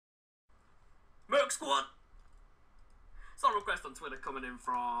Chug Squad. Song request on Twitter coming in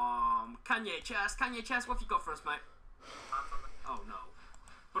from Kanye Chess. Kanye Chess, what have you got for us, mate? Oh no.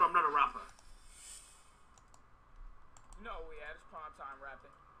 But I'm not a rapper. No, it's prime time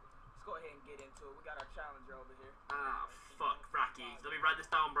rapping. Let's go ahead and get into it. We got our challenger over here. Ah, fuck, Racky. Let me write this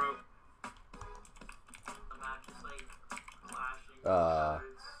down, bro. The match is like clashing.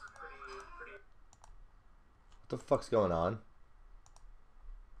 It's pretty. What the fuck's going on?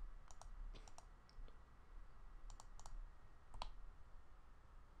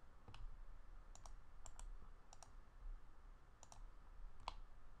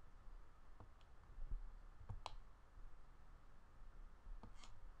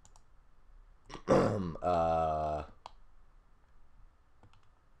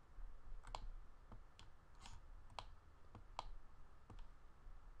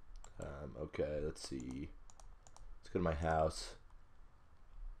 Okay, let's see. Let's go to my house.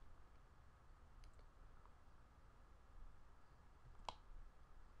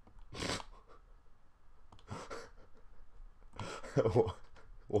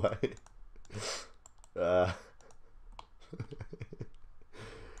 What?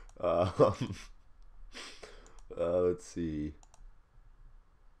 Let's see.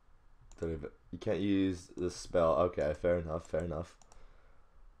 You can't use the spell. Okay, fair enough, fair enough.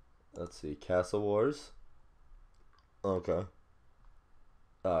 Let's see, Castle Wars. Okay.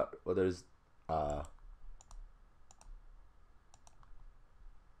 Well, there's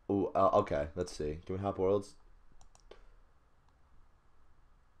Ooh, okay, let's see. Can we hop worlds?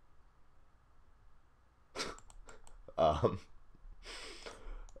 um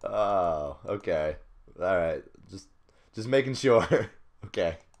Oh, okay. Alright. Just making sure.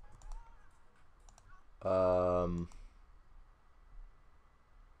 Okay.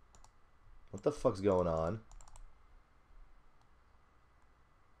 What the fuck's going on?